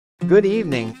Good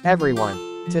evening, everyone.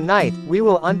 Tonight, we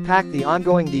will unpack the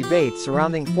ongoing debate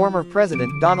surrounding former President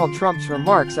Donald Trump's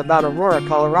remarks about Aurora,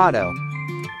 Colorado.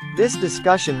 This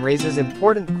discussion raises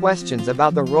important questions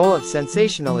about the role of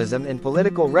sensationalism in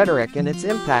political rhetoric and its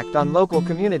impact on local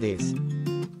communities.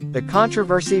 The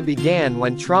controversy began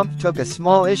when Trump took a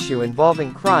small issue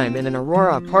involving crime in an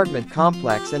Aurora apartment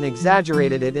complex and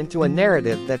exaggerated it into a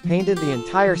narrative that painted the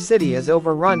entire city as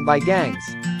overrun by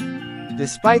gangs.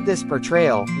 Despite this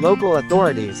portrayal, local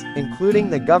authorities, including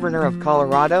the governor of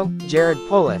Colorado, Jared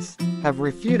Polis, have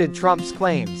refuted Trump's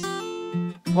claims.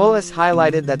 Polis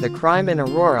highlighted that the crime in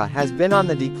Aurora has been on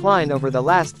the decline over the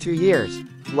last 2 years,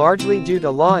 largely due to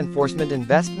law enforcement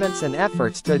investments and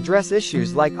efforts to address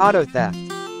issues like auto theft.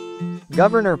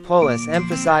 Governor Polis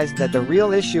emphasized that the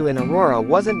real issue in Aurora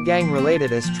wasn't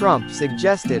gang-related as Trump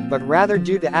suggested but rather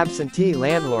due to absentee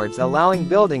landlords allowing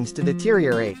buildings to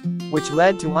deteriorate, which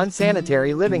led to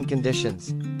unsanitary living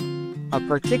conditions. A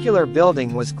particular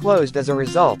building was closed as a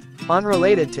result,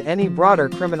 unrelated to any broader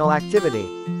criminal activity.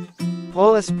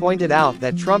 Polis pointed out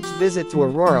that Trump's visit to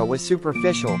Aurora was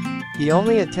superficial. He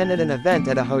only attended an event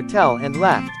at a hotel and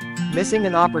left, missing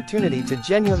an opportunity to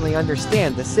genuinely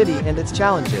understand the city and its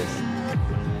challenges.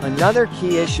 Another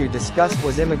key issue discussed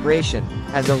was immigration,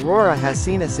 as Aurora has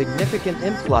seen a significant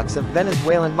influx of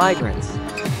Venezuelan migrants.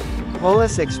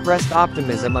 Polis expressed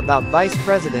optimism about Vice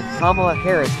President Kamala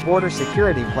Harris' border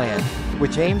security plan,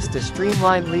 which aims to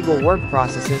streamline legal work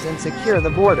processes and secure the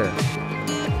border.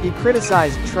 He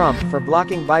criticized Trump for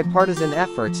blocking bipartisan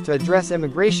efforts to address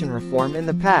immigration reform in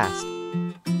the past.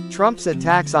 Trump's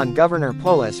attacks on Governor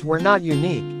Polis were not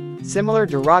unique. Similar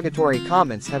derogatory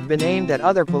comments have been aimed at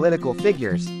other political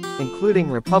figures, including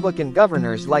Republican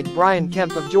governors like Brian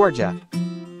Kemp of Georgia.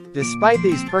 Despite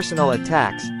these personal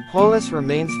attacks, Polis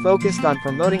remains focused on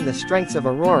promoting the strengths of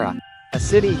Aurora, a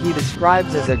city he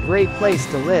describes as a great place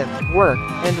to live, work,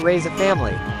 and raise a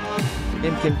family.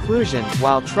 In conclusion,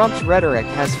 while Trump's rhetoric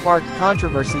has sparked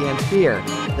controversy and fear,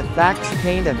 the facts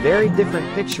paint a very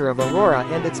different picture of Aurora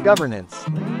and its governance.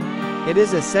 It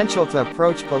is essential to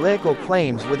approach political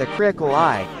claims with a critical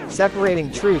eye,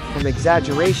 separating truth from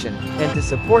exaggeration, and to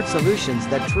support solutions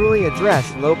that truly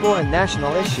address local and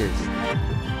national issues.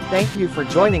 Thank you for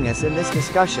joining us in this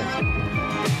discussion.